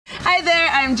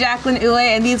I'm Jacklyn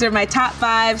Uweh, and these are my top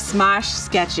 5 Smosh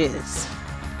sketches.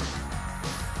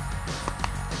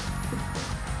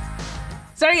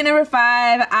 Starting at number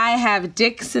 5, I have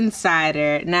Dixon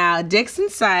Cider. Now, Dixon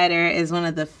Cider is one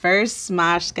of the first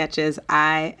Smosh sketches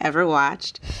I ever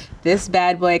watched. This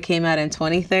bad boy came out in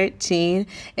 2013.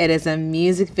 It is a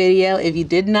music video. If you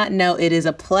did not know, it is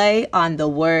a play on the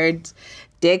words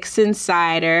Dixon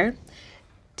Cider.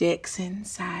 Dixon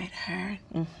Cider.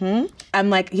 I'm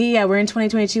like, yeah, we're in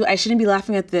 2022. I shouldn't be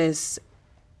laughing at this.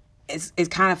 It's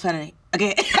kind of funny.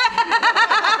 Okay.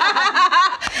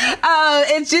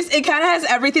 It kind of has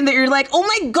everything that you're like, oh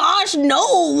my gosh,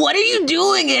 no, what are you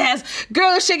doing? It has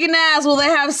girls shaking ass while they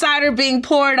have cider being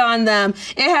poured on them.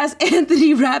 It has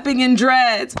Anthony rapping in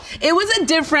dreads. It was a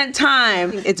different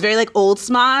time. It's very like old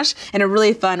Smosh in a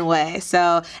really fun way.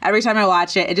 So every time I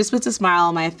watch it, it just puts a smile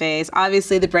on my face.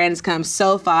 Obviously the brand has come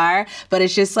so far, but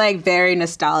it's just like very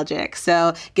nostalgic.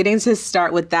 So getting to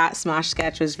start with that Smosh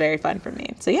sketch was very fun for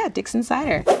me. So yeah, Dixon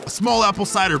Cider. A small apple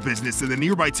cider business in the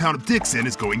nearby town of Dixon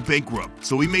is going bankrupt,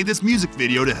 so we made this music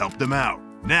video to help them out.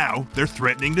 Now, they're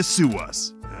threatening to sue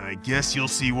us. I guess you'll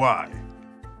see why.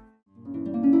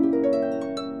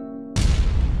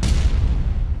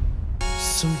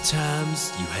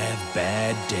 Sometimes you have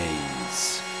bad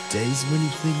days. Days when you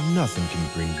think nothing can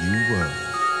bring you up.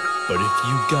 But if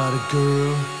you got a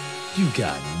girl, you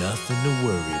got nothing to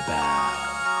worry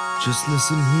about. Just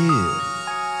listen here,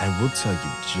 and we'll tell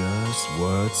you just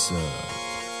what's up.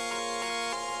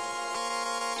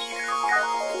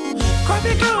 Grab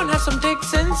your girl and have some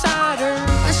Dixon Cider.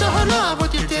 And show her love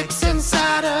with your Dixon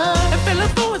Cider. And fill her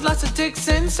full with lots of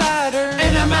Dixon Cider.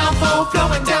 And a mouthful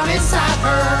flowing down inside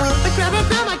her. But grab her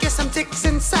grandma, get some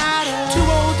Dixon Cider. Too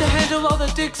old to handle all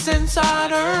the Dixon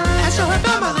Cider. And show her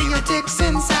family your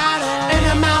Dixon Cider. And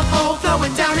a mouthful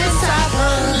flowing down inside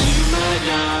her. You might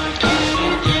not get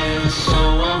it yet, so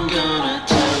I'm gonna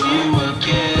tell you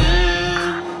again.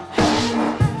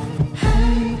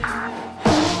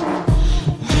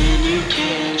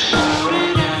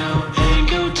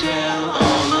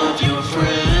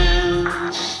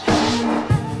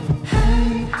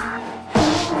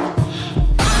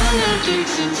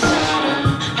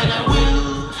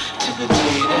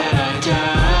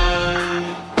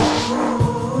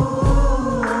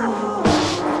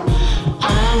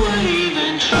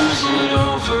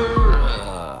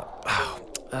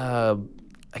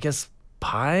 I guess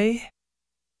pie?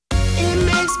 It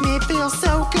makes me feel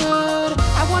so good.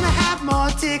 I wanna have more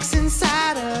Dixon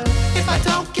Cider. If I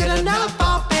don't get enough,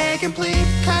 I'll beg and plead.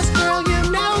 Cause girl,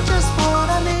 you know just what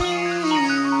I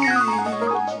need.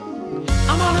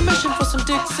 I'm on a mission for some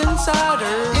Dixon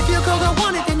Cider. If your girl don't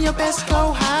want it, then you best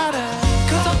go harder.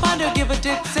 Cause I'll find her, give her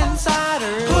Dixon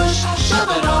Cider. Push,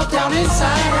 shove it all down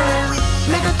inside her.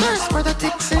 Make her thirst for the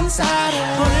Dixon Cider.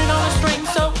 Put it on a string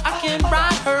so I can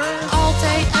ride her. All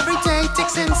day, every day,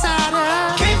 Dixon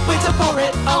Cider. Can't wait to pour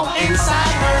it all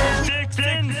inside her.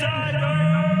 Dixon Cider.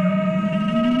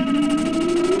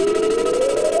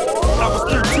 I was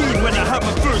 13 when I had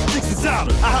my first Dixon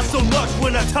Cider. I had so much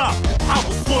when I topped, I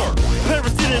was slurred.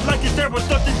 Parents didn't like it, there was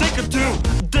nothing they could do.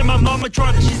 Then my mama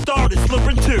tried it, she started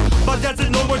slurring too. My dad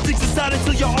said no more Dixon Cider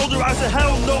till you're older. I said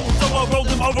hell no, so I rolled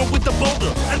him over with the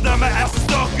boulder. And now my ass is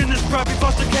stuck in this crappy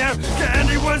foster care. Can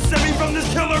anyone save me from this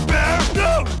killer bear?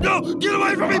 No, no, get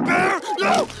away from me, bear!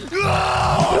 No,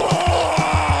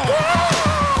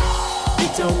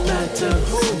 It don't matter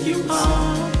who you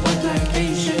are, white, black,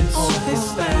 Asian, or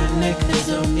Hispanic. There's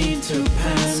no need to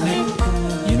panic.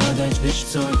 You know that bitch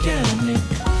is organic.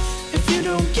 If you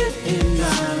don't get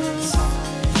enough,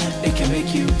 it can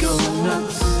make you go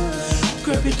nuts.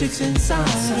 Grab your Dixon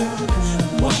Cider,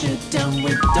 wash it down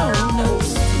with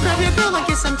donuts. Grab your girl and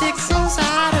get some Dixon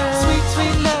Cider. Sweet,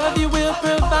 sweet love you will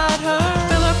provide her.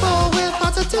 Fill her full with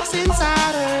lots of Dixon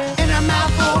Cider. And her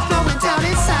mouth full flowing down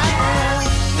inside her.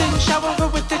 Then shower her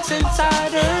with Dixon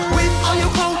Cider. With all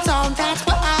your clothes on, that's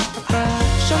what I prefer.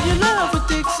 Show your love with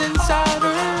Dixon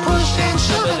Cider. Push and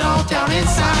shove it all down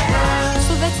inside her.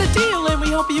 So that's the deal and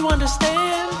we hope you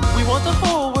understand. We want the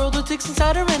whole world with Dixon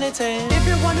Cider in its hand. If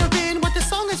you're wondering what the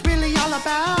song is really all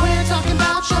about, we're talking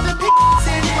about shoving p***s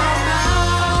in your mouth.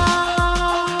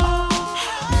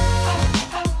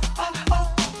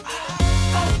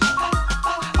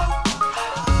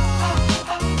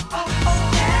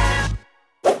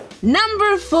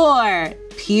 Number 4,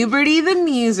 Puberty the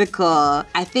Musical.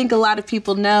 I think a lot of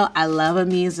people know I love a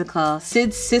musical.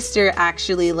 Sid's sister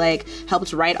actually like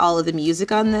helped write all of the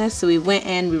music on this. So we went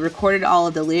in, we recorded all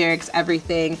of the lyrics,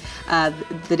 everything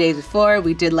the day before.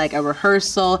 We did like a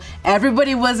rehearsal.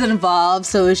 Everybody was involved.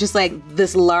 So it was just like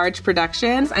this large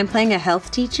production. I'm playing a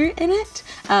health teacher in it,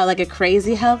 like a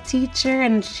crazy health teacher.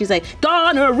 And she's like,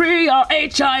 gonorrhea,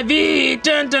 HIV,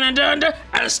 dun, dun, dun, dun,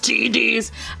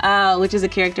 STDs, which is a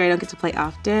character I don't get to play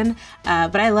often.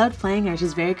 But I loved playing her.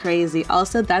 She's very crazy.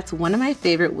 Also, that's one of my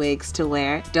favorite wigs to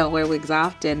wear. Don't wear wigs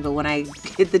often, but when I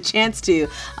get the chance to,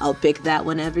 I'll pick that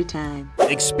one every time.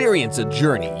 Experience a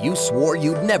journey you swore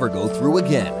you'd never go through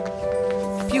again.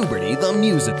 Puberty the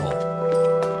Musical.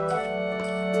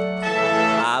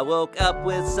 I woke up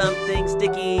with something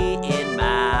sticky in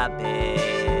my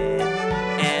bed,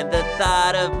 and the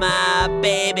thought of my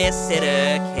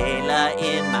babysitter, Kayla,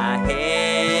 in my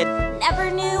head.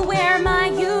 Never knew where my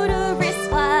uterus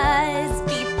was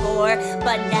before,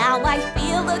 but now I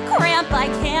feel a cramp I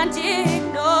can't ignore.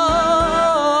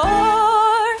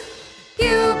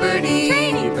 Puberty,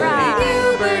 training pride,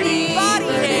 puberty, body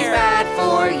hair. It's bad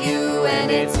for you and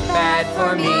it's bad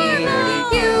for me.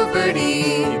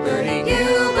 Puberty, puberty,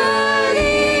 puberty.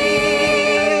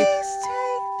 Please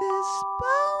take this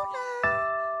boner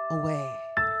away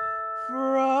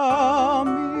from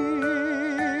me.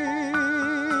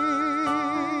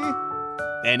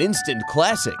 An instant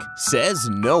classic, says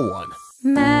no one.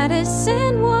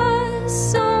 Madison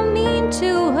was so mean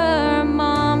to her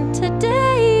mom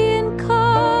today in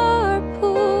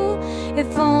carpool.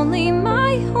 If only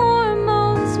my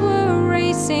hormones were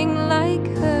racing like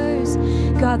hers.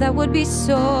 God, that would be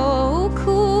so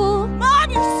cool. Mom,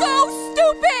 you're so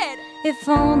stupid! If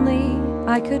only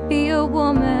I could be a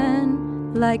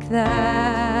woman like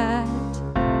that.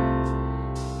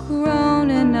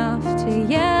 Grown enough to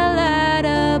yell at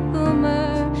a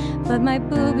boomer, but my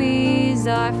boobies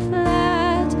are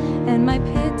flat and my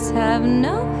pits have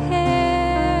no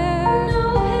hair.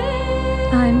 No hair.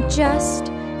 I'm just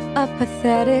a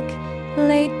pathetic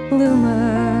late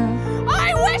bloomer.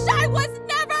 I wish I was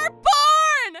never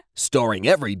born! Starring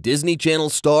every Disney Channel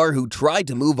star who tried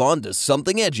to move on to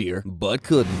something edgier, but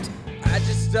couldn't. I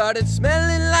just started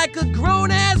smelling like a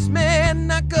grown-ass man.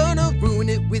 Not gonna ruin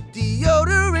it with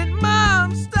deodorant,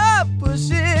 Mom, stop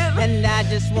pushing. And I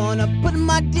just wanna put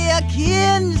my dick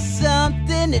in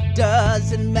something. It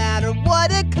doesn't matter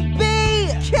what it could be.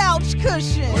 Couch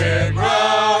cushion. We're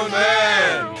grown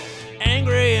men.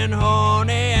 Angry and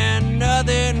horny and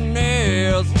nothing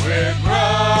else. We're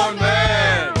grown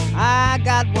men. I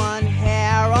got one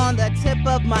hair on the tip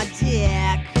of my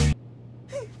dick.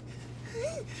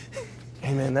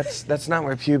 Hey man, that's not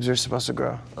where pubes are supposed to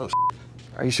grow. Oh,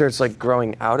 are you sure it's like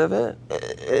growing out of it?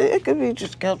 It could be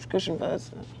just couch cushion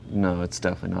fuzz. No, it's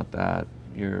definitely not that.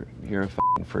 You're a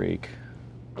f***ing freak.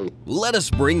 Let us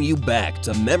bring you back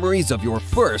to memories of your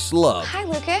first love. Hi,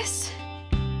 Lucas.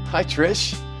 Hi,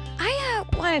 Trish. I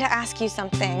wanted to ask you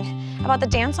something about the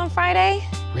dance on Friday.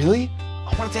 Really?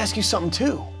 I wanted to ask you something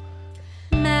too.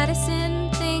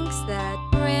 Madison thinks that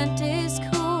Brent is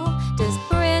cool. Does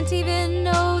Brent even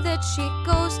know that she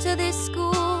goes to this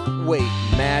school? Wait,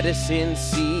 Madison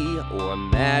C or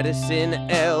Madison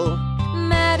L?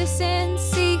 Madison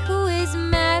C, who is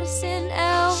Madison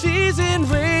L? She's in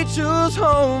Rachel's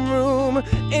homeroom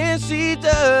and she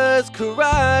does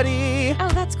karate. Oh,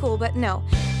 that's cool, but no.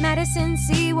 Madison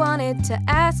C wanted to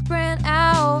ask Brent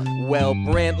out. Well,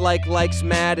 Brent likes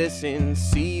Madison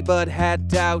C but had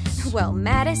doubts. Well,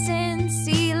 Madison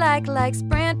C likes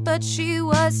Brent, but she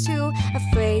was too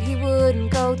afraid he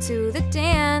wouldn't go to the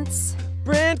dance.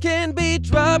 Brent can be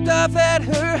dropped off at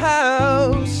her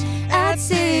house at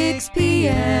 6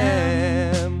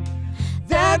 p.m.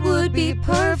 That would be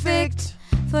perfect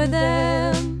for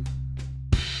them.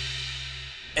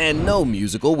 And no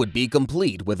musical would be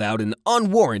complete without an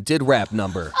unwarranted rap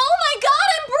number. Oh my God,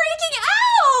 I'm breaking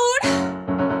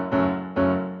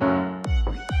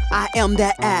out! I am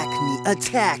that acne,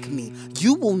 attack me.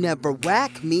 You will never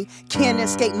whack me. Can't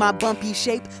escape my bumpy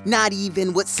shape, not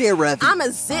even with CeraVe. I'm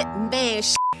a zit man,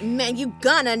 man, you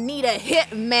gonna need a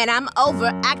hit, man. I'm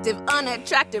overactive,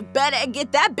 unattractive, better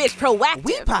get that bitch proactive.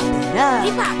 We poppin' up.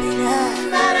 We poppin' up.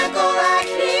 Medical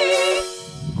acne.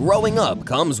 Growing up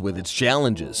comes with its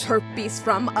challenges. Herpes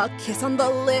from a kiss on the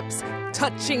lips,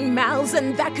 touching mouths,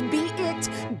 and that could be it.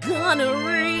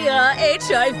 Gonorrhea,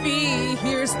 HIV,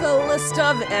 here's the list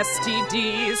of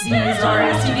STDs. These are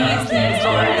STDs, these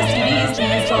are STDs,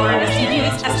 these are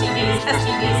STDs, STDs,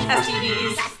 STDs,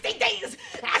 STDs, STDs,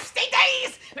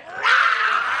 STDs.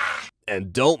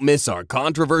 And don't miss our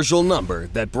controversial number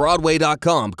that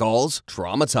Broadway.com calls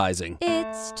traumatizing.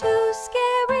 It's too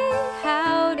scary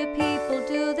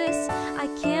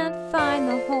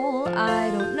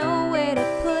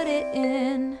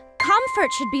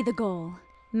Comfort should be the goal.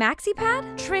 Maxi pad?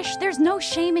 Trish, there's no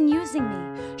shame in using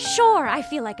me. Sure, I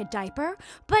feel like a diaper,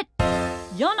 but...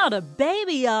 You're not a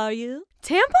baby, are you?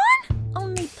 Tampon?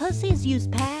 Only pussies use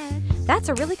pads. That's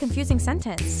a really confusing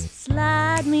sentence.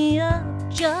 Slide me up,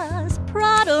 just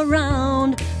prod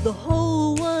around. The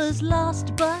hole was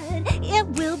lost, but it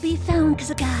will be found,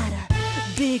 'cause I got a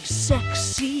big,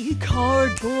 sexy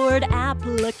cardboard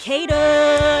applicator.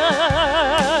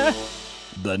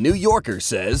 The New Yorker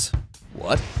says,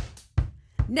 what?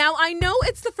 Now, I know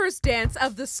it's the first dance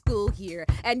of the school year,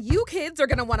 and you kids are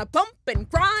gonna wanna bump and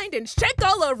grind and shake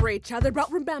all over each other,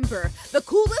 but remember, the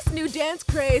coolest new dance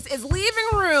craze is leaving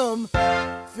room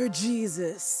for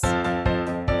Jesus.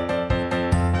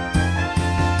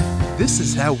 This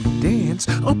is how we dance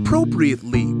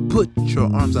appropriately. Put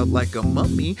your arms out like a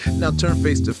mummy. Now turn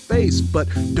face to face, but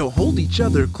don't hold each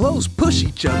other close. Push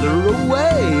each other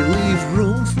away. Leave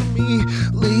room for me.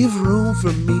 Leave room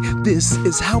for me. This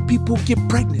is how people get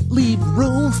pregnant. Leave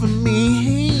room for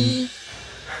me.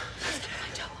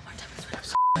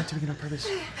 I'm doing it on purpose.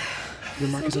 Your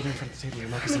mark is over in front of the table. Your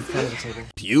mark is in front of the table.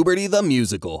 Puberty the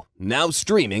Musical, now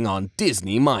streaming on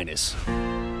Disney+.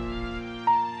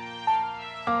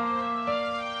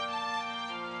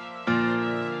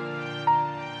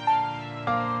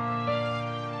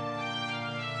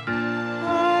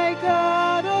 I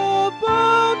got a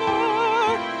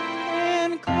boner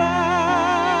in class.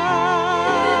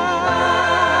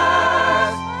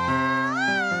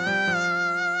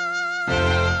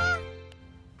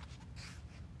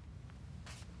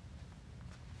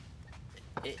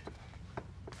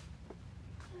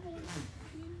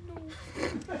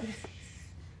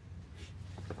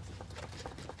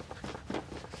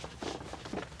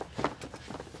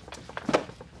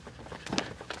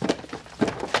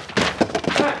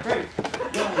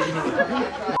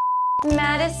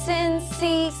 Madison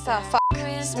C. Fuck.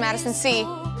 It's Madison C.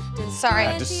 Sorry.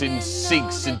 Madison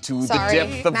sinks into Sorry. the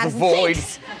depth of Madison the void.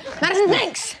 thinks. Madison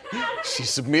thinks. She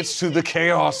submits to the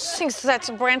chaos. Thinks that's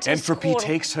Branton's Entropy cool.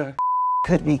 takes her.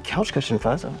 Could be couch cushion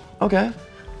fuzz. Okay.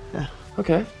 Yeah.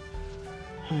 Okay.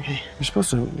 Okay. You're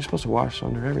supposed to wash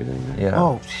under everything. Right? Yeah.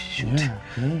 Oh shoot. Yeah.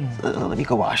 Let me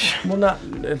go wash. Well, not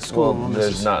at school. Well,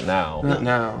 there's not now. Not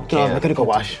now. No, I'm gonna go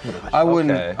wash. I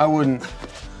wouldn't. Okay. I wouldn't.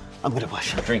 I'm gonna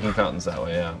wash. Drinking fountains that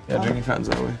way, yeah. Yeah, drinking fountains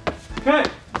that way.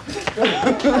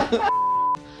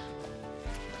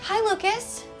 Hi,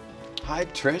 Lucas. Hi,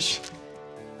 Trish.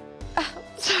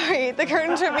 Sorry, the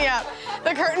curtain tripped me up.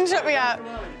 The curtain tripped me up.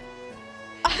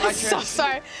 I'm so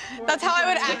sorry. That's how I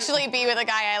would actually be with a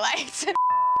guy I liked.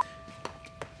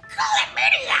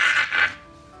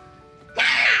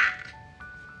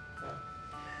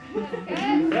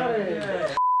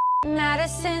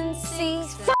 Madison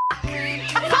sees. Fuck!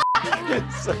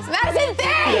 Madison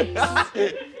thinks!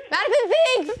 Madison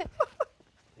thinks!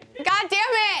 God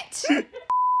damn it!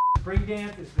 Spring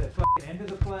dance is the fucking end of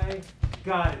the play.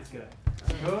 God, it's good.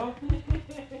 Cool?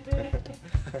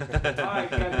 Alright,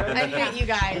 guys. I hate you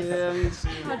guys. Yeah, me too.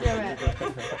 God damn it.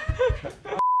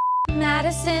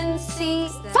 Madison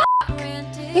sees. Fuck!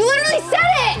 You literally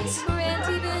said it!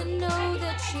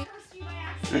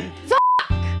 Fuck!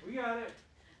 We got it.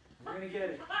 We're gonna get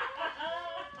it.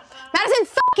 Madison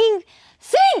fucking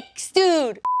thinks,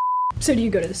 dude! So do you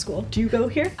go to the school? Do you go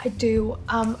here? I do.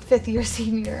 5th year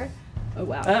senior. Oh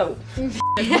wow. Oh.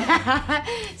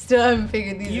 Still haven't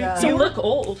figured these out. So you look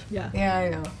old. Yeah. Yeah, I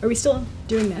know. Are we still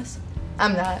doing this?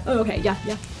 I'm not. Oh, okay. Yeah.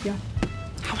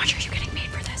 How much are you getting paid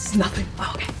for this? Nothing.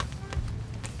 Oh, okay.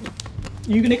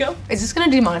 You gonna go? Is this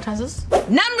gonna demonetize us?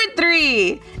 Number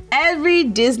 3, every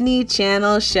Disney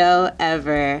Channel show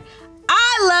ever.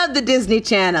 I love the Disney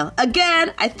Channel.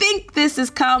 Again, I think this is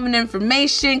common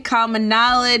information, common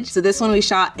knowledge. So this one we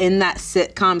shot in that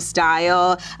sitcom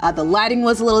style. The lighting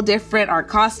was a little different, our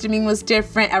costuming was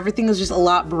different, everything was just a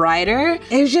lot brighter.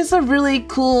 It was just a really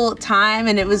cool time,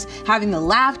 and it was having the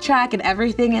laugh track and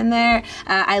everything in there.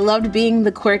 I loved being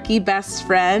the quirky best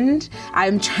friend.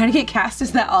 I'm trying to get cast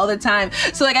as that all the time.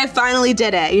 So like I finally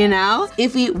did it, you know?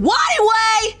 If we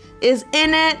Uweh is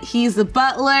in it. He's the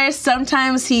butler.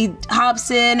 Sometimes he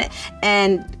hops in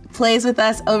and plays with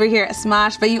us over here at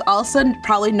Smosh, but you also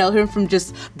probably know him from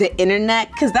just the internet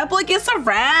because that boy gets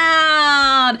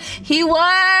around. He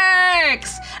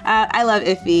works. I love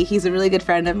Iffy. He's a really good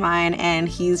friend of mine, and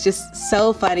he's just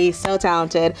so funny, so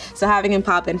talented. So having him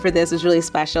pop in for this was really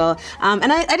special.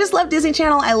 And I just love Disney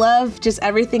Channel. I love just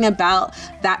everything about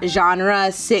that genre,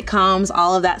 sitcoms,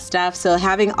 all of that stuff. So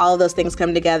having all of those things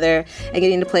come together and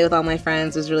getting to play with all my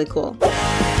friends was really cool.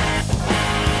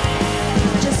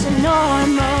 Just a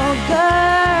normal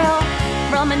girl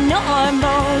from a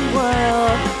normal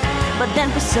world. But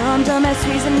then for some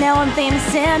dumbass reason, now I'm famous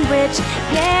sandwich.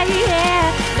 Yeah,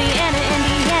 yeah, Leanna,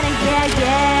 Indiana, yeah,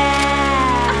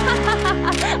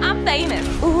 yeah. I'm famous.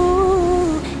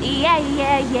 Ooh, yeah,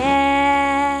 yeah,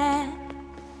 yeah.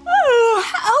 Ooh,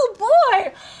 oh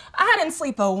boy, I didn't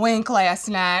sleep a wink last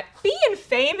night. Being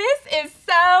famous is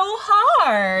so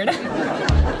hard.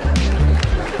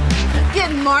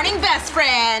 Good morning, best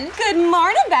friend. Good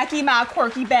morning, Becky, my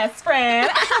quirky best friend.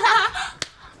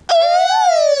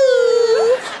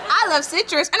 Ooh, I love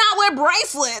citrus and I wear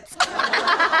bracelets.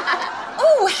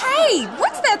 Ooh, hey,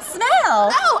 what's that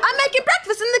smell? Oh, I'm making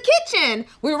breakfast in the kitchen.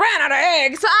 We ran out of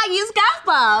eggs, so I used golf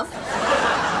balls.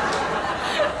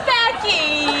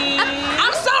 Becky!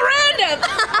 I'm so random.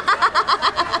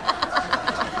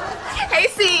 Hey,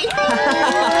 C.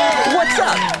 What's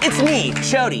up? It's me,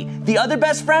 Chody, the other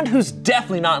best friend who's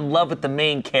definitely not in love with the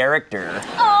main character.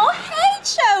 Oh, hey,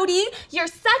 Chody. You're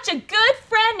such a good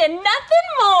friend and nothing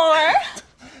more.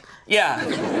 Yeah.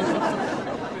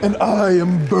 And I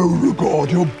am Beauregard,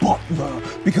 your butler,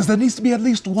 because there needs to be at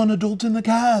least one adult in the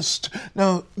cast.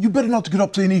 Now, you better not get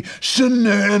up to any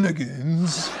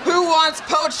shenanigans. Who wants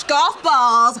poached golf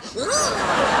balls?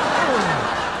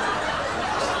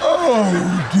 Oh,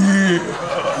 dear.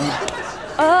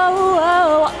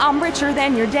 Oh, I'm richer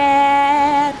than your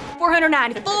dad.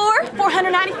 494,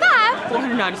 495,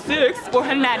 496,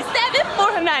 497,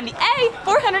 498,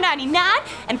 499,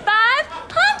 and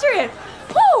 500.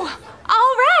 Whew,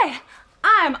 all right.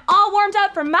 I'm all warmed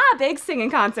up for my big singing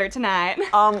concert tonight.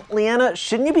 Leanna,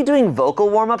 shouldn't you be doing vocal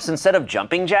warm-ups instead of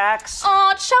jumping jacks?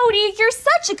 Aw, Chody, you're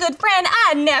such a good friend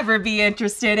I'd never be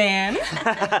interested in.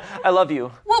 I love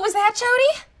you. What was that,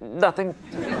 Chody? Nothing.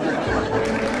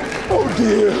 Oh,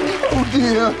 dear. Oh,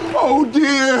 dear. Oh,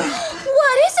 dear.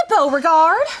 What is it,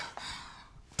 Beauregard?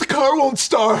 The car won't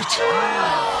start.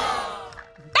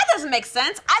 That doesn't make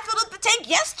sense. I filled up the tank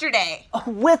yesterday.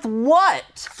 With what?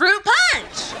 Fruit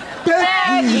punch.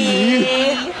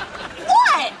 Becky!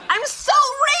 What? I'm so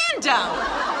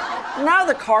random. Now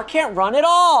the car can't run at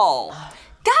all.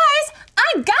 Guys,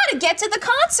 I gotta get to the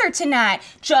concert tonight.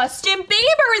 Justin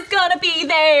Bieber is gonna be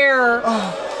there.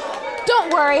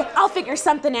 Don't worry, I'll figure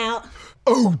something out.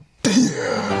 Oh,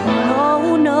 dear.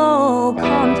 No, no,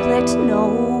 conflict,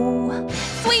 no.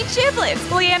 Sweet Chiblets,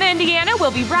 Leanna, Indiana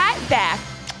will be right back.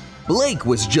 Blake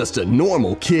was just a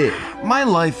normal kid. My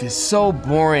life is so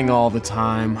boring all the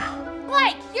time.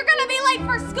 Blake, you're gonna be late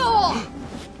for school.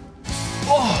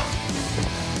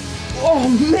 Oh,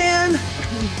 man!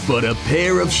 But a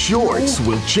pair of shorts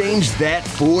will change that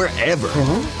forever.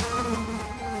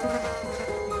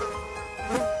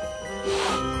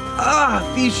 Ah,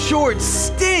 these shorts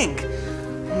stink.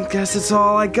 I guess it's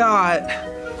all I got.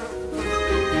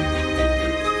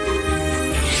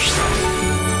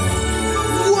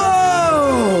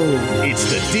 Whoa! It's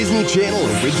the Disney Channel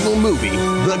original movie,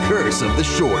 The Curse of the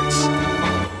Shorts.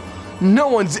 No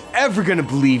one's ever gonna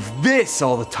believe this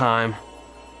all the time.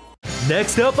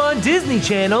 Next up on Disney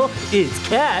Channel, it's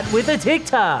Cat with a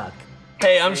TikTok.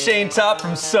 Hey, I'm Shane Top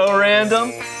from So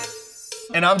Random.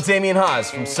 And I'm Damian Haas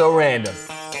from So Random.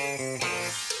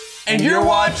 And you're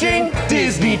watching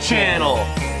Disney Channel.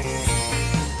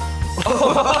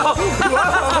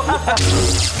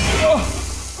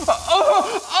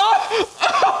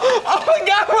 Oh my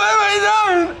God, what have I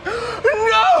done?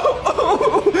 No!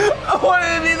 I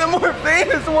wanted to be the more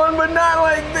famous one, but not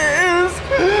like this.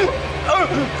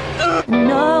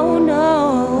 No,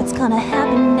 no, what's gonna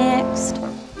happen next?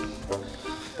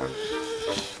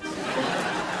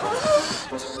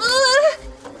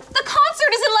 The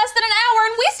concert is in less than an hour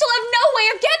and we still have no way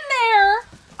of getting there.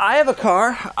 I have a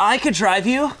car. I could drive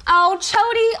you. Oh,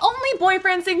 Chody, only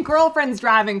boyfriends and girlfriends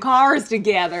driving cars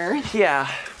together. Yeah,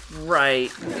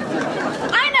 right.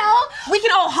 I know. We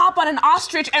can all hop on an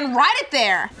ostrich and ride it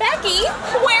there. Becky,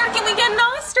 where can we get an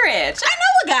ostrich? I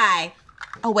know a guy.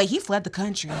 Oh, wait, he fled the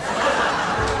country.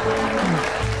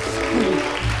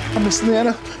 Miss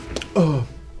Leanna,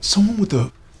 someone with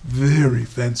a very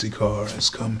fancy car has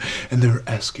come and they're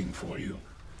asking for you.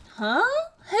 Huh?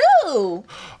 Who?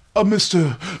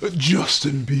 Mr.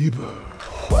 Justin Bieber.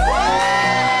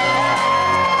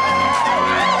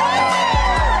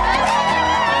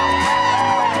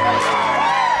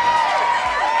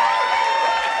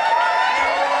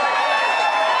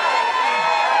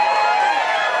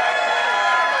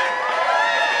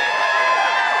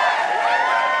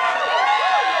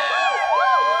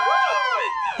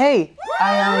 Hey,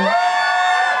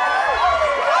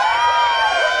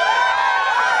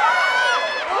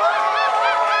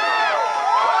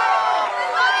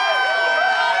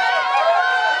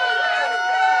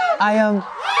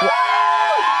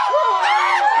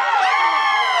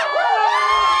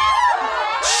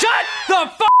 the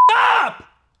f up!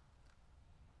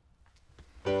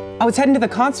 I was heading to the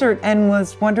concert and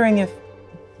was wondering if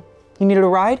you needed a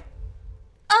ride?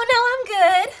 Oh, no, I'm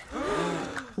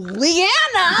good.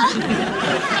 Leanna!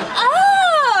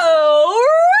 Oh,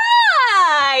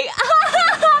 right!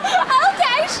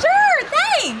 Okay, sure,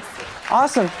 thanks.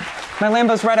 Awesome. My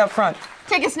Lambo's right out front.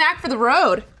 Take a snack for the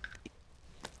road.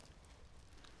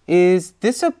 Is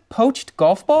this a poached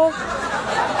golf ball?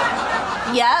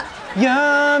 Yep.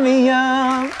 Yummy,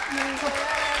 yum.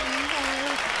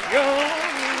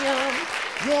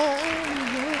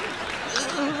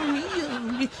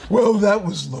 Well, that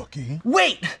was lucky.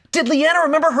 Wait, did Leanna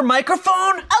remember her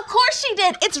microphone? Of course she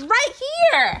did. It's right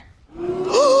here.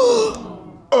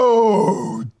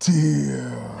 Oh, dear.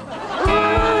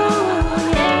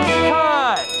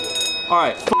 Hi. All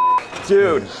right,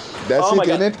 dude. That's Oh my it,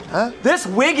 God. isn't it? Huh? This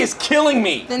wig is killing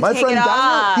me. Then My take friend it Daniel,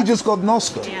 off. he just got an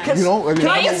Oscar. You know? Can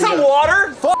I get some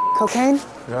water? Cocaine?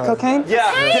 Yeah. Cocaine?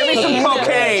 Yeah, give me some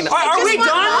cocaine. Are we want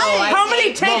done? mine. How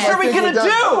many takes Mom, I are we think gonna we're done.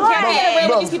 do? Can't get away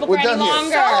with these people for we're any done here.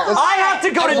 longer. I have to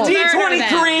go to Come on.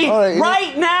 D23 All right,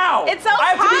 right now. It's so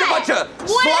I have to meet a hot. bunch of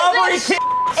What is slobbery this kids.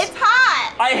 It's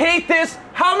hot. I hate this.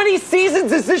 How many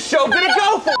seasons is this show gonna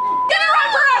go for? Gonna run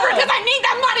forever because I need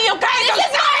that money, okay? This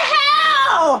is my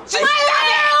hell! My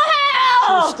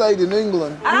hell! She stayed in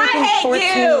England. I hate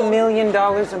 $14 you! million a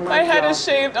month. My head y'all. is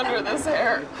shaved under this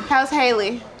hair. How's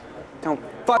Haley? Don't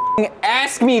fucking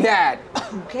ask me that.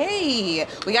 Okay,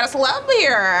 we got a celeb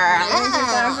here.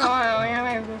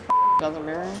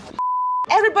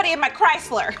 Everybody in my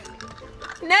Chrysler.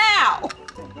 Now.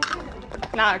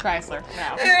 Not a Chrysler.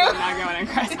 No, I'm not going in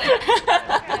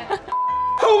Chrysler.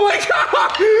 Oh my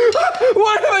God!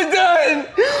 What have I done?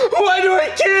 Why do I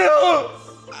kill?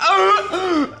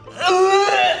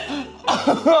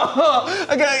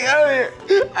 I gotta get out of here.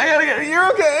 I gotta get. You're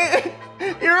okay.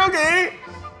 You're okay.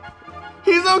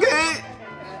 He's okay.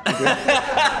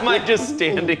 Am I just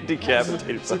standing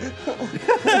decapitated?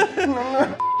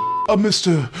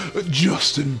 Mr.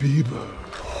 Justin Bieber.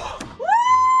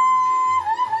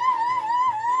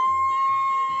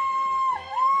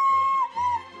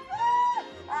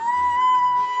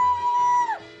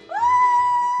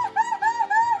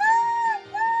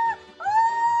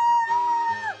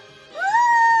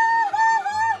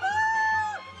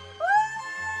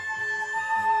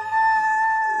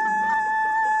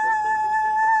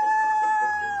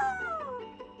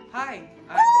 Hi.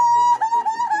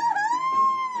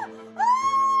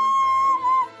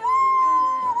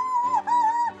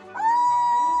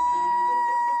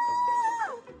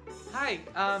 Hi.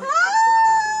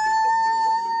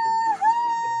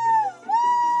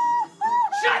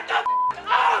 Shut the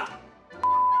up!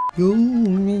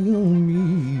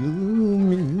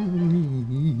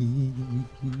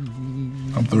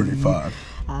 I'm 35.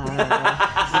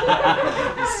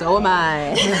 So am I.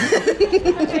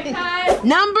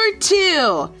 Number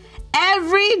 2,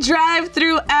 every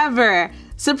drive-through ever.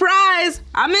 Surprise,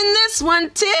 I'm in this one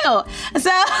too.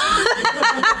 So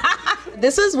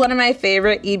this was one of my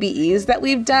favorite EBEs that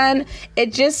we've done.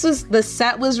 It just was, the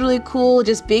set was really cool,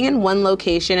 just being in one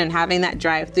location and having that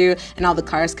drive-through and all the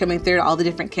cars coming through, all the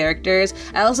different characters.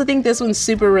 I also think this one's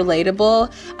super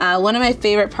relatable. One of my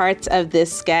favorite parts of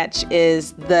this sketch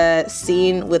is the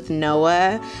scene with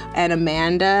Noah and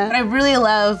Amanda. But I really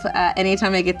love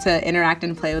anytime I get to interact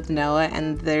and play with Noah,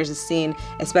 and there's a scene,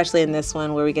 especially in this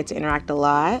one, where we get to interact a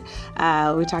lot.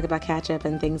 We talk about catch-up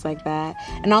and things like that.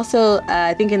 And also,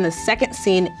 I think in the second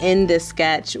scene in this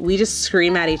sketch, we just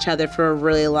scream at each other for a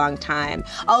really long time.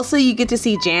 Also, you get to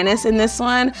see Janice in this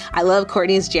one. I love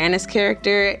Courtney's Janice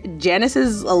character. Janice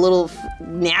is a little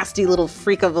nasty little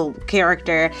freak of a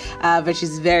character, but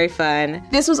she's very fun.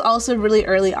 This was also really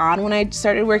early on when I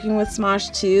started working with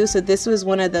Smosh too, so this was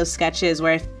one of those sketches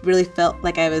where I really felt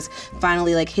like I was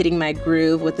finally like hitting my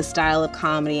groove with the style of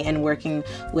comedy and working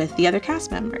with the other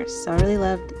cast members. So I really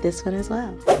loved this one as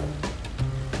well.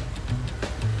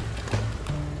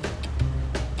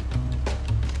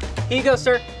 Here you go,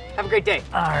 sir. Have a great day.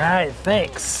 All right,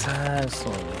 thanks.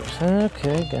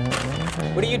 Okay, got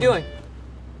it. What are you doing?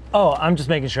 Oh, I'm just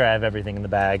making sure I have everything in the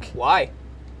bag. Why?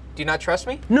 Do you not trust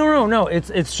me? No,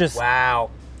 it's just... Wow.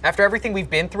 After everything we've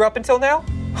been through up until now?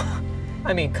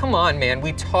 I mean, come on, man,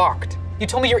 we talked. You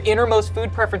told me your innermost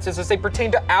food preferences as they pertain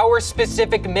to our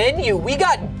specific menu. We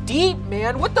got deep,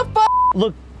 man. What the fuck?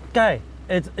 Look, guy,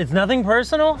 it's nothing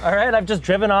personal, all right? I've just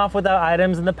driven off without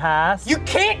items in the past. You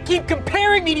can't keep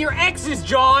comparing me to your exes,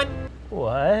 John.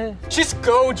 What? Just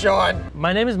go, John.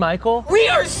 My name is Michael. We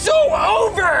are so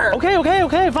over!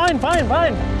 Okay, fine.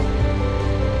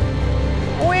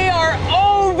 We are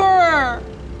over!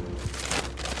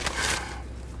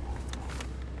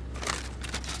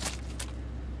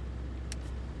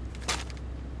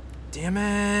 Damn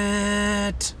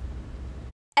it.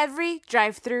 Every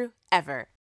drive-thru ever.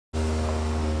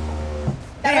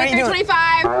 Hey, how you doing?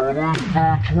 25.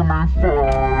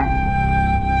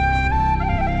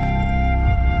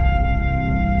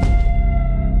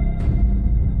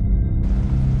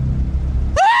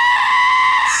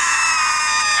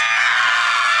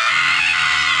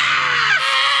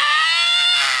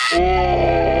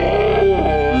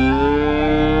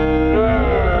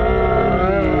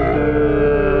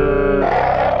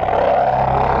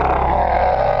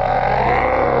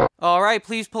 All right,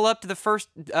 please pull up to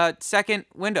the second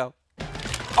window.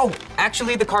 Oh,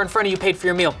 actually, the car in front of you paid for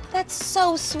your meal. That's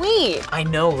so sweet. I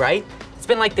know, right? It's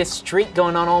been like this streak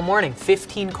going on all morning.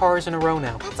 15 cars in a row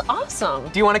now. That's awesome.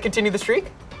 Do you want to continue the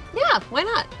streak? Yeah, why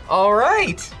not? All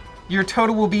right. Your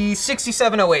total will be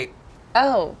 6708.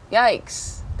 Oh,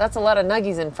 yikes. That's a lot of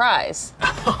nuggies and fries.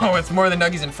 Oh, it's more than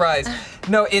nuggies and fries.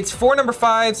 No, it's 4 number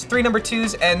 5s, 3 number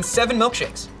 2s, and 7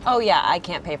 milkshakes. Oh yeah, I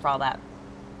can't pay for all that.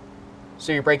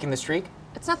 So you're breaking the streak?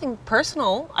 It's nothing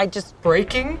personal. I just...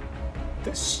 Breaking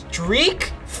the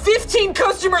streak? 15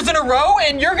 customers in a row,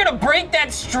 and you're gonna break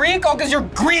that streak all because your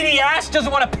greedy ass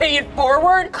doesn't want to pay it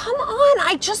forward? Come on,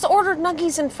 I just ordered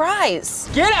nuggies and fries.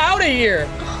 Get out of here!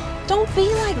 Don't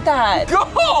be like that.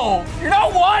 Go! You're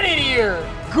not wanted here!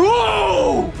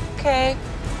 Go! Okay.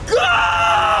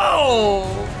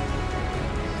 Go!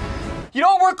 You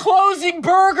know, we're closing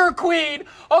Burger Queen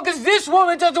all because this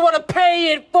woman doesn't want to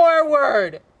pay it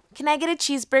forward. Can I get a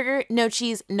cheeseburger? No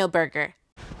cheese, no burger.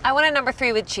 I want a number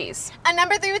 3 with cheese. A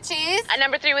number 3 with cheese. A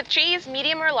number 3 with cheese,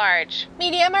 medium or large?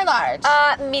 Medium or large?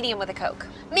 Medium with a Coke.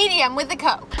 Medium with a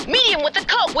Coke. Medium with a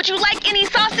Coke. Would you like any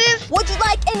sauces? Would you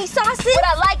like any sauces? Would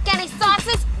I like any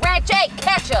sauces? Ranch and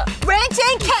ketchup. Ranch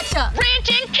and ketchup. Ranch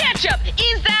and ketchup.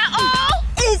 Is that all?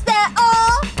 Is that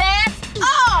all? That's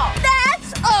all.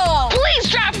 That's all. Please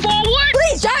drive forward.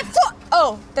 Please drive forward.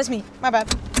 Oh, that's me. My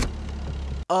bad.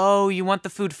 Oh, you want the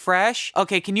food fresh?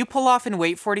 Okay, can you pull off and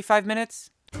wait 45 minutes?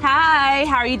 Hi,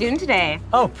 how are you doing today?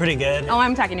 Oh, pretty good. Oh,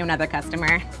 I'm talking to another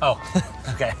customer. Oh,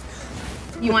 okay.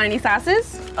 You want any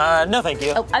sauces? No, thank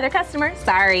you. Oh, other customer,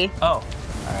 sorry. Oh, all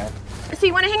right. So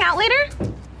you want to hang out later?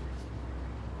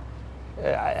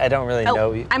 I don't really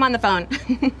know you. I'm on the phone.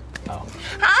 Oh.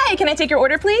 Hi, can I take your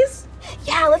order, please?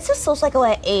 Yeah, let's do Soul Cycle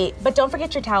at 8, but don't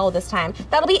forget your towel this time.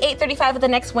 That'll be 8:35 at the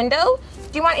next window.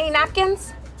 Do you want any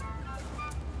napkins?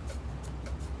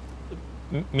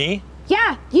 Me?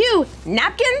 Yeah, you.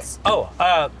 Napkins? Oh, no,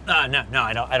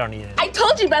 I don't need it. I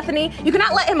told you, Bethany, you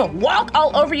cannot let him walk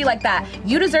all over you like that.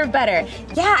 You deserve better.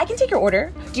 Yeah, I can take your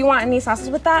order. Do you want any sauces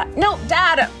with that? No,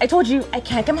 Dad, I told you I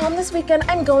can't come home this weekend.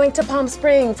 I'm going to Palm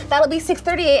Springs. That'll be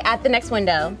 6:38 at the next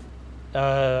window.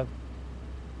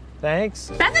 Thanks.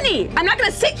 Bethany, I'm not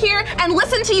gonna sit here and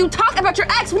listen to you talk about your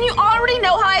ex when you already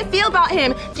know how I feel about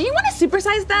him. Do you want to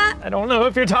supersize that? I don't know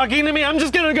if you're talking to me. I'm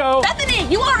just gonna go. Bethany,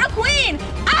 you are a queen.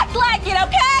 Act like it,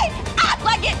 okay? Act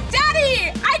like it.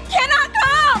 Daddy, I cannot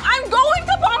come. I'm going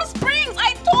to Palm Springs.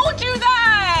 I told you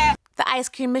that. The ice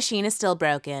cream machine is still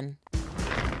broken.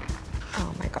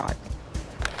 Oh my God.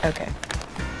 Okay.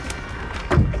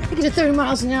 I get to 30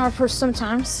 miles an hour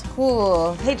sometimes.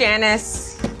 Cool. Hey,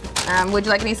 Janice. Would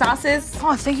you like any sauces?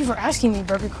 Oh, thank you for asking me,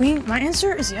 Burger Queen. My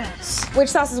answer is yes. Which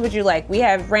sauces would you like? We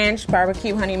have ranch,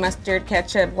 barbecue, honey mustard,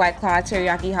 ketchup, white claw,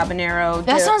 teriyaki, habanero.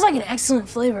 That sounds like an excellent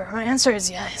flavor. My answer is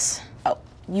yes. Oh,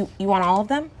 you want all of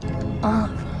them?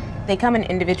 They come in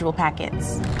individual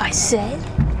packets. I said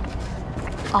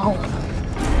all of them.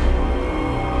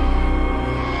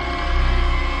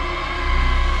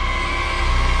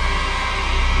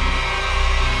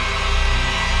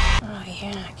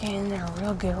 Get in there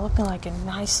real good, looking like a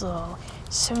nice little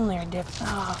 7-layer dip.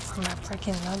 For my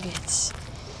freaking nuggets.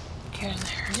 Get in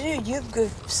there. Dude, you have good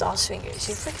sauce fingers.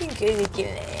 You're freaking good at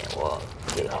getting it. Well,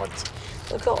 look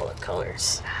at all the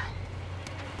colors.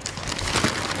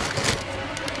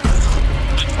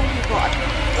 Oh my God.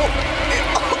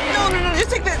 No, just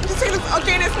take this. Oh,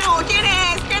 Janice, no,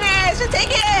 Janice, just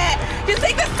take it. Just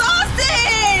take the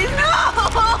sausage. No.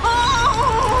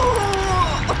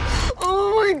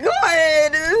 Oh my God.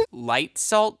 Light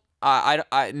salt?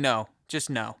 No, just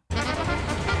no.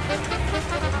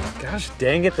 Gosh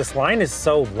dang it, this line is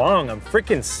so long. I'm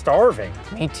freaking starving.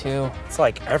 Me too. It's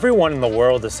like everyone in the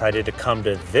world decided to come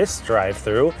to this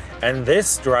drive-thru and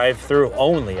this drive-thru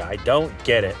only. I don't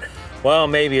get it. Well,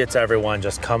 maybe it's everyone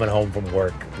just coming home from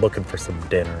work looking for some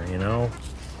dinner, you know?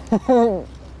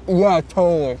 Yeah,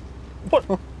 totally.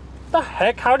 What the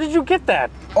heck? How did you get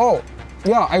that? Oh,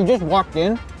 yeah, I just walked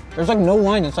in. There's like no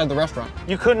line inside the restaurant.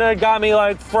 You couldn't have got me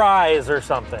like fries or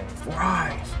something.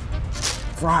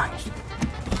 Fries.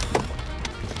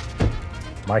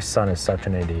 My son is such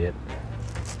an idiot.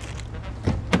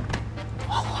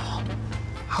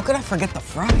 could I forget the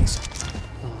fries?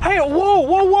 Hey,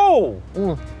 whoa!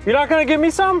 You're not gonna give me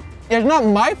some? It's not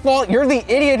my fault. You're the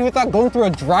idiot who thought going through a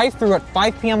drive-thru at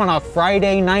 5 p.m. on a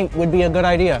Friday night would be a good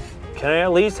idea. Can I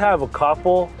at least have a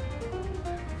couple?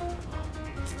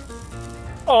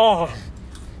 Oh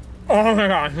my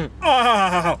God.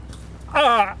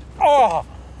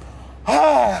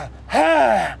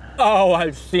 Oh,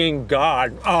 I've seen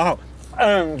God.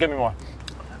 Give me more.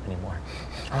 I need more.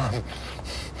 What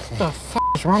the f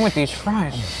is wrong with these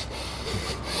fries?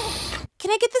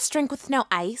 Can I get this drink with no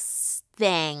ice?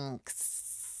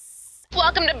 Thanks.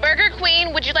 Welcome to Burger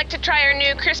Queen. Would you like to try our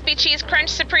new Crispy Cheese Crunch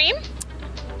Supreme?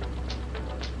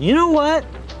 You know what?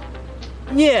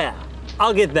 Yeah,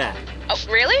 I'll get that. Oh,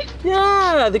 really?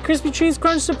 Yeah, the Crispy Cheese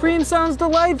Crunch Supreme sounds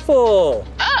delightful.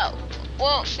 Oh,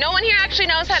 well, no one here actually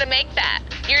knows how to make that.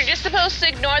 You're just supposed to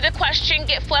ignore the question,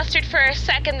 get flustered for a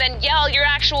second, then yell your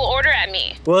actual order at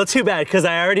me. Well, too bad, because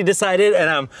I already decided and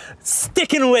I'm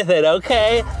sticking with it,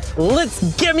 okay?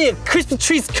 Let's get me a Crispy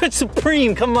Cheese Crunch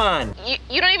Supreme, come on.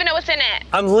 You don't even know what's in it.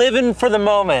 I'm living for the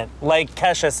moment, like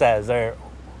Kesha says, or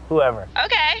whoever.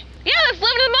 Okay. Yeah, let's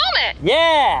live in the moment.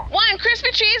 Yeah. One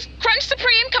Crispy Cheese Crunch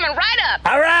Supreme coming right up.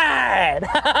 All right.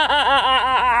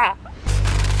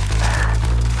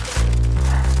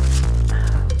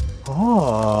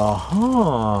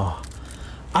 Oh,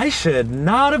 I should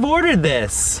not have ordered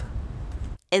this.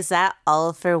 Is that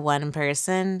all for one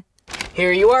person?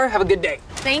 Here you are, have a good day.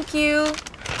 Thank you.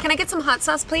 Can I get some hot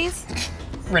sauce, please?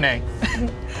 Renee.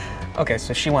 Okay,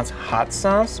 so she wants hot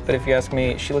sauce, but if you ask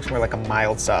me, she looks more like a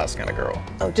mild sauce kind of girl.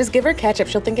 Oh, just give her ketchup.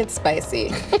 She'll think it's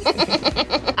spicy.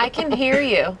 I can hear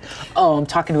you. Oh, I'm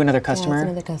talking to another customer. Yeah,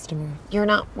 it's another customer. You're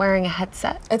not wearing a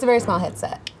headset. It's a very small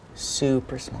headset.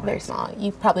 Super small. Very small.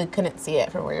 You probably couldn't see it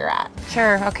from where you're at.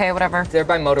 Sure, okay, whatever. They're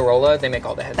by Motorola. They make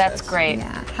all the headsets. That's great.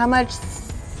 Yeah. How much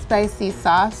spicy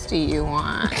sauce do you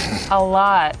want? A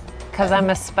lot, because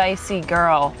I'm a spicy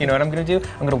girl. You know what I'm gonna do?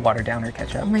 I'm gonna water down her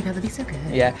ketchup. Oh my God, that'd be so good.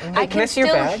 Yeah. I can see your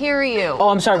still bag? hear you. Oh,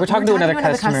 I'm sorry. We're talking to another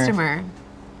customer.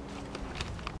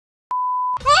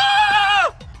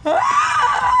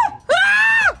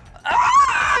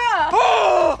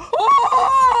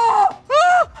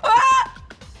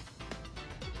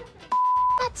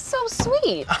 That's so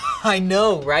sweet. I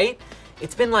know, right?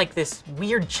 It's been like this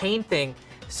weird chain thing.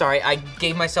 Sorry, I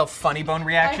gave myself funny bone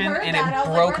reaction and it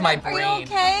broke my brain. Are you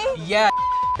okay? Yeah.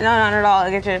 No, not at all.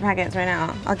 I'll get your packets right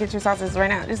now. I'll get your sauces right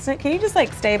now. Just can you just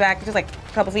like stay back just like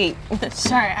a couple feet?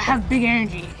 Sorry, I have big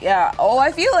energy. Yeah. Oh,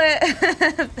 I feel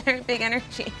it. Very big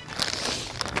energy.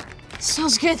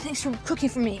 Sounds good. Thanks for cooking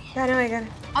for me. Yeah, no, I got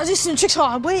it. I'll do some tricks while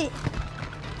I wait.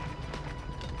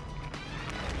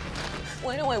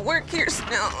 Why do I work here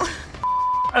still?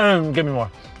 Give me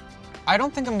more. I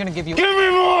don't think I'm gonna give you. Give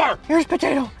me more! Here's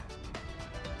potato.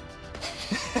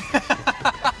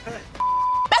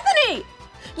 Bethany!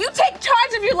 You take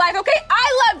charge of your life, okay?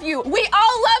 I love you. We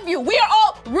all love you. We are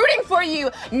all rooting for you.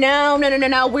 No.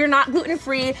 We're not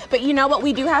gluten-free, but you know what?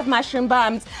 We do have mushroom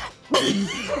bums.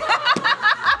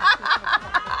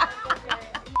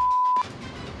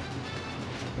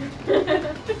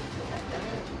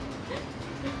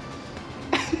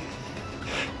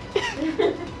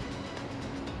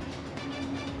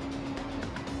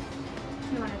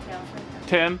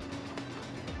 Tim?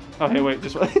 Oh, hey, wait,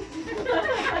 just wait.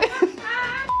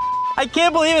 I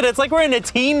can't believe it. It's like we're in a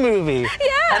teen movie.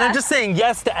 Yeah. And I'm just saying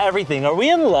yes to everything. Are we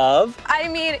in love? I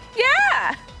mean,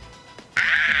 yeah.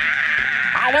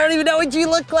 I don't even know what you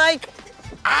look like.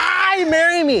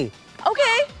 Marry me.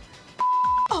 Okay.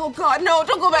 Oh God, no,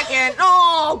 don't go back in.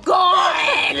 Oh God.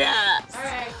 All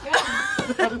right, go.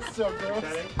 That is so gross.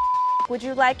 Would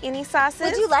you like any sauces?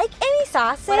 Would you like any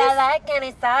sauces? Would I like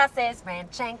any sauces?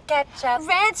 Ranch and ketchup.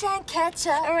 Ranch and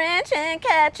ketchup. Ranch and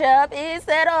ketchup, is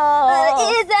that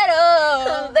all? Is that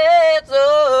all? That's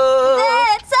all.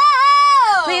 That's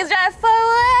all. Please drive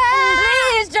forward.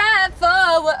 Please drive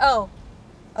forward.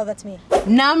 Oh, that's me.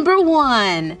 Number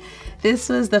 1. This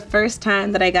was the first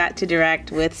time that I got to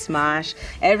direct with Smosh.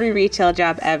 Every retail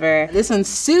job ever. This one's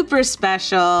super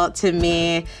special to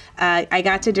me. I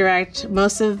got to direct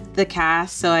most of the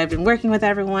cast, so I've been working with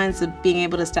everyone, so being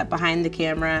able to step behind the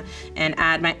camera and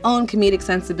add my own comedic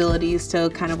sensibilities to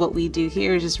kind of what we do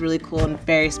here is just really cool and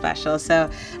very special.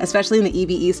 So especially in the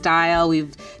EBE style,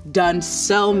 we've done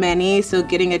so many, so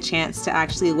getting a chance to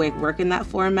actually work in that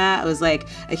format was like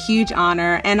a huge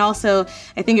honor. And also,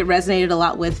 I think it resonated a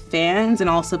lot with fans and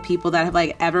also people that have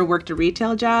like ever worked a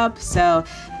retail job. So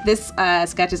this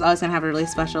sketch is always gonna have a really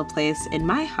special place in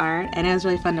my heart, and it was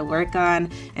really fun to work work on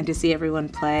and to see everyone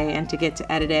play and to get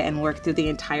to edit it and work through the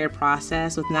entire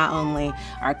process with not only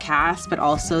our cast, but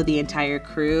also the entire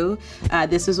crew.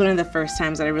 This was one of the first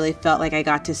times that I really felt like I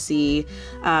got to see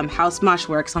how Smosh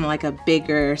works on like a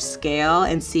bigger scale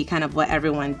and see kind of what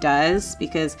everyone does,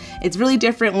 because it's really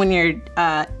different when you're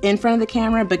in front of the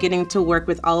camera, but getting to work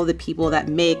with all of the people that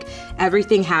make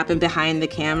everything happen behind the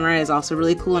camera is also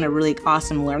really cool and a really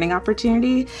awesome learning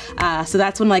opportunity. So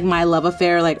that's when like my love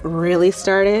affair like really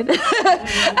started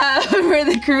for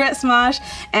the crew at Smosh.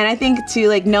 And I think too,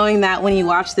 like knowing that when you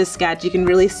watch this sketch, you can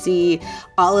really see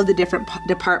all of the different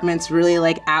departments really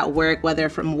like at work, whether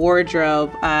from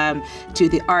wardrobe to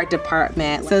the art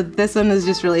department. So this one is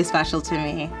just really special to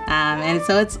me. And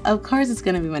so it's, of course, it's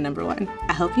gonna be my #1.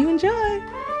 I hope you enjoy.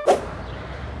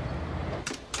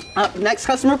 Next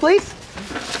customer, please.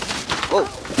 Whoa.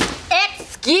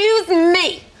 Excuse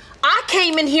me. I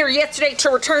came in here yesterday to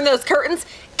return those curtains,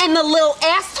 and the little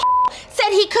ass said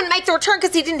he couldn't make the return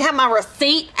because he didn't have my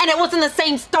receipt, and it was in the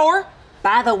same store.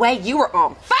 By the way, you were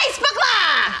on Facebook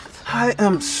Live. I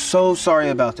am so sorry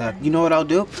about that. You know what I'll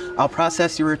do? I'll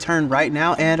process your return right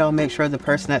now, and I'll make sure the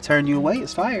person that turned you away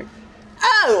is fired.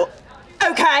 Oh,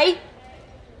 okay.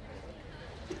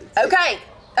 Okay.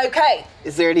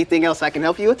 Is there anything else I can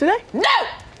help you with today?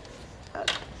 No!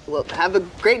 Well, have a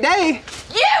great day.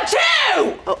 You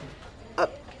too!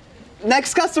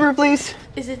 Next customer, please.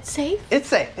 Is it safe? It's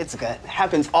safe. It's good. It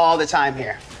happens all the time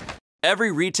here.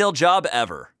 Every retail job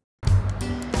ever.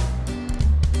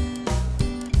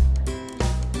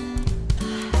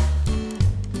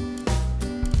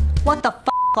 What the f,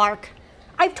 Clark?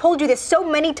 I've told you this so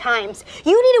many times.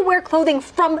 You need to wear clothing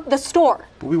from the store.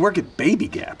 But we work at Baby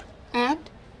Gap. And?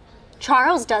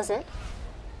 Charles does it.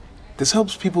 This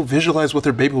helps people visualize what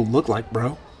their baby will look like,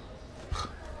 bro.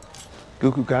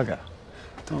 Goo Goo Gaga.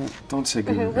 Don't say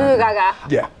Goo Goo Goo Goo Gaga.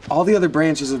 Yeah, all the other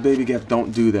branches of Baby Gap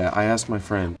don't do that. I asked my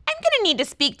friend. I'm gonna need to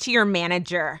speak to your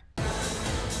manager.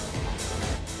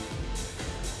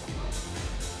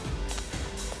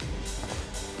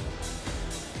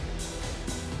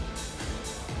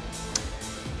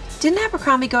 Didn't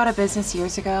Abercrombie go out of business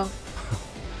years ago?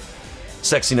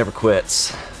 Sexy never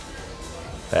quits.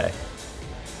 Hey.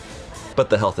 But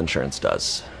the health insurance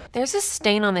does. There's a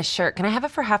stain on this shirt. Can I have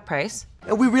it for half price?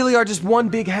 And we really are just one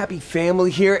big happy family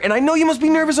here, and I know you must be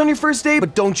nervous on your first day,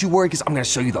 but don't you worry, because I'm gonna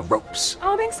show you the ropes.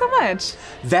 Oh, thanks so much.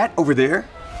 That over there,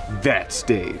 that's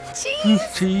Dave.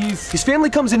 Cheese. His family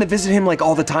comes in to visit him like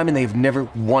all the time, and they've never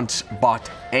once bought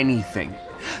anything.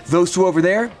 Those two over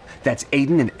there, that's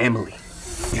Aiden and Emily.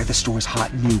 They're the store's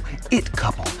hot new it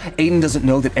couple. Aiden doesn't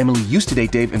know that Emily used to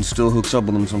date Dave and still hooks up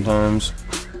with him sometimes.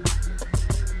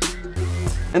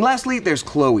 And lastly, there's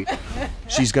Chloe.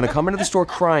 She's gonna come into the store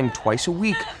crying twice a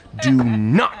week. Do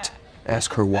not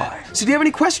ask her why. So do you have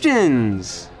any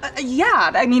questions?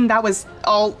 Yeah, I mean, that was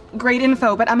all great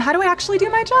info, but how do I actually do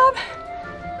my job?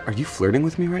 Are you flirting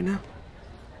with me right now?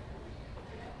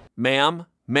 Ma'am?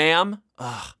 Ma'am?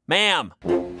 Ugh, ma'am!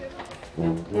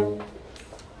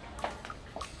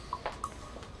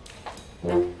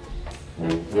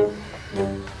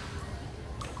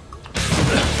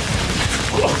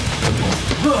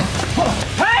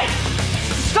 Hey!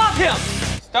 Stop him!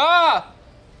 Stop!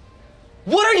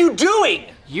 What are you doing?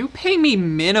 You pay me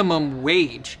minimum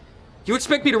wage. You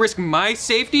expect me to risk my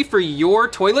safety for your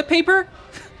toilet paper?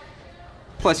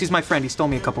 Plus, he's my friend. He stole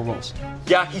me a couple rolls.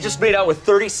 Yeah, he just made out with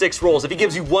 36 rolls. If he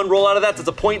gives you one roll out of that, that's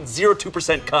a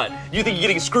 0.02% cut. You think you're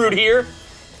getting screwed here?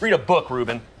 Read a book,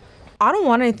 Ruben. I don't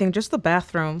want anything, just the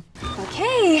bathroom.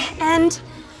 Okay, and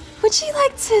would you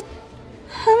like to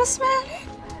smash?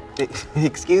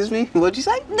 Excuse me? What'd you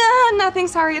say? No, nothing.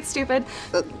 Sorry, it's stupid.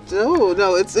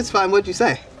 No, it's fine. What'd you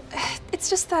say? It's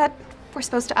just that we're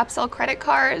supposed to upsell credit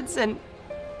cards and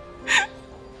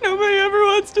nobody ever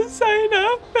wants to sign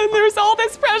up. And there's all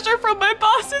this pressure from my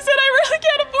bosses and I really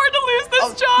can't afford to lose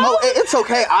this job. No, it's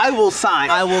okay. I will sign.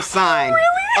 Really?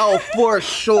 Oh, for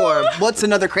sure. What's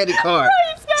another credit card?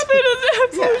 Right, it's nothing. It's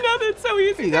absolutely nothing. It's so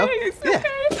easy. There you go. Thanks. Yeah.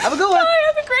 Okay. Have a good one.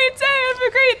 Bye. Have a great day. Have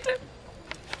a great day.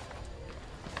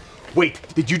 Wait,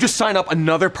 did you just sign up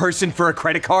another person for a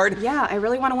credit card? Yeah, I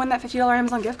really want to win that $50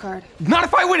 Amazon gift card. Not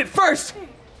if I win it first!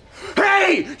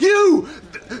 Hey, you!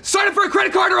 Sign up for a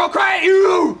credit card or I'll cry at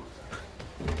you!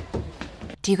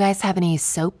 Do you guys have any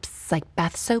soaps, like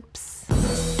bath soaps?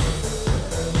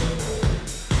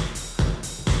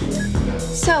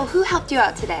 So, who helped you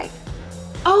out today?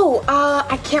 Oh,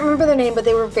 I can't remember their name, but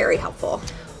they were very helpful.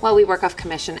 Well, we work off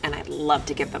commission and I'd love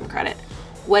to give them credit.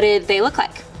 What did they look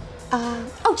like?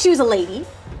 Oh, she was a lady.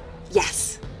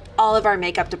 Yes. All of our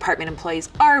makeup department employees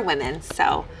are women,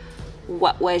 so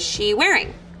what was she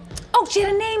wearing? Oh, she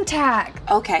had a name tag.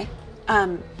 Okay.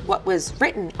 What was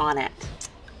written on it?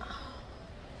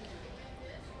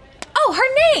 Oh,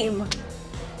 her name!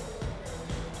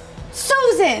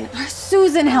 Susan!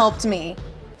 Susan helped me.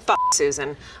 Fuck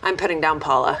Susan. I'm putting down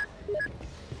Paula.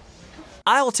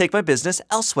 I will take my business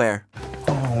elsewhere.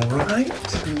 All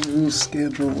right, new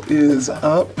schedule is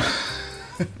up.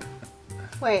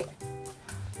 Wait.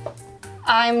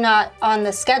 I'm not on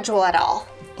the schedule at all.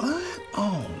 What?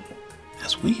 Oh,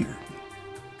 that's weird.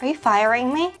 Are you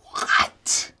firing me?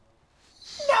 What?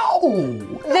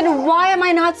 No! Then why am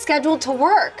I not scheduled to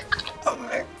work?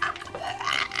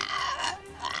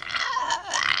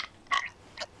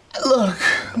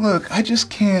 Look, I just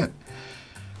can't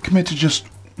commit to just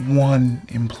one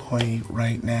employee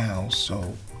right now,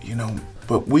 so, you know,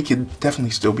 but we could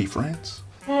definitely still be friends.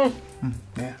 Yeah.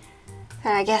 Then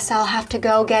I guess I'll have to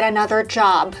go get another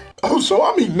job. Oh, so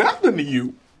I mean nothing to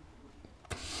you.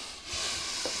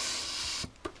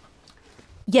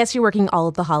 Yes, you're working all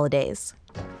of the holidays.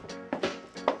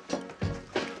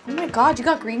 Oh my God, you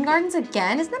got Green Gardens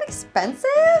again? Isn't that expensive?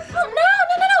 Oh, no.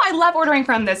 I love ordering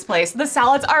from this place. The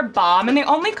salads are bomb and they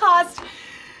only cost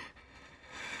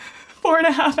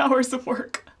 4.5 hours of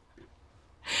work.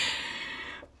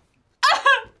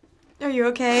 Are you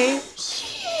okay?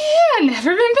 Yeah,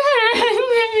 never been better.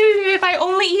 If I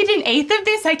only eat an eighth of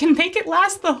this, I can make it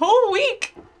last the whole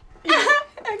week.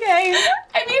 Okay.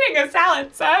 I'm eating a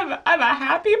salad, so I'm a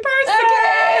happy person.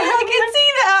 Okay, I can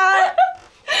see that.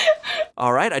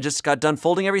 All right, I just got done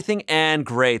folding everything, and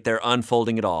great, they're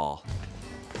unfolding it all.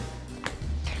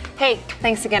 Hey,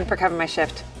 thanks again for covering my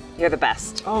shift. You're the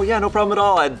best. Oh yeah, no problem at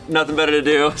all. I had nothing better to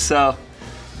do, so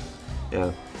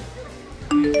yeah.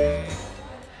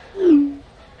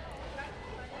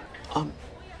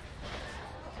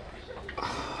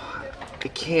 I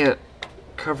can't.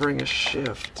 Covering a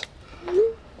shift.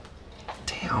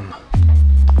 Damn.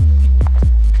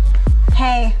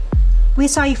 Hey, we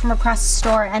saw you from across the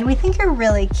store and we think you're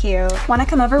really cute. Wanna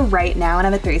come over right now and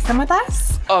have a threesome with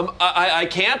us? I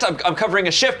can't. I'm covering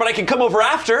a shift, but I can come over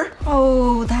after.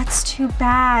 Oh, that's too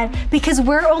bad. Because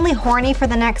we're only horny for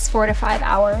the next 4 to 5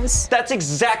 hours. That's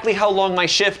exactly how long my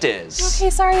shift is. Okay,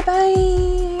 sorry,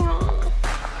 bye.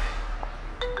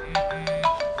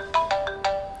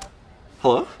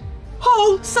 Hello?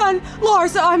 Oh, son,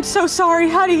 Lars, I'm so sorry,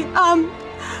 honey. I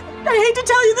hate to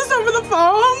tell you this over the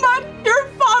phone, but your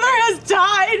father has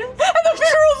died, and the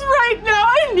funeral's right now.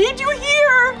 I need you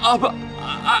here.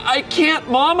 I can't,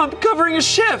 Mom. I'm covering a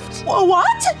shift.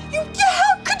 What?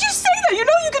 How could you say that? You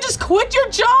know you could just quit your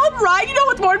job, right? You know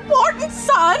what's more important,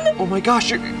 son? Oh my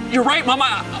gosh, you're right, Mom.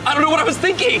 I don't know what I was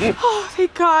thinking. Oh,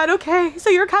 thank God. Okay, so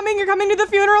you're coming to the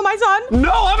funeral, my son?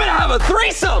 No, I'm gonna have a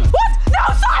threesome. What? No,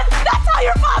 son! That's how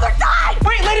your father died!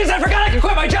 Wait, ladies, I forgot I can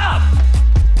quit my job!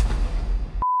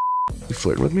 You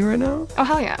flirting with me right now? Oh,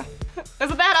 hell yeah.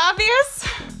 Isn't that obvious?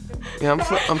 Yeah,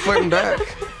 I'm flirting back.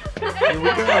 Here we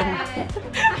go.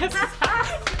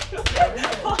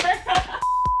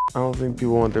 I don't think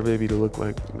people want their baby to look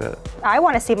like that. I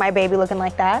want to see my baby looking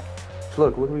like that.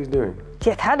 Look what he's doing.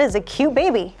 Yeah, that is a cute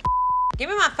baby. Give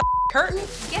me my curtain.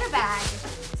 Get a bag.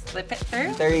 Slip it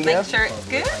through. There you Make go. sure it's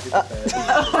good.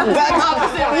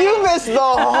 You missed the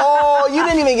whole, you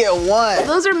didn't even get one.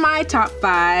 Those are my top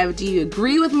 5. Do you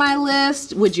agree with my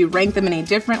list? Would you rank them any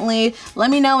differently? Let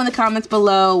me know in the comments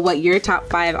below what your top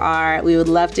 5 are. We would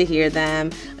love to hear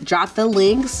them. Drop the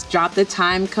links, drop the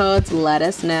time codes, let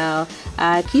us know.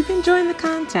 Keep enjoying the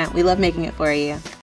content. We love making it for you.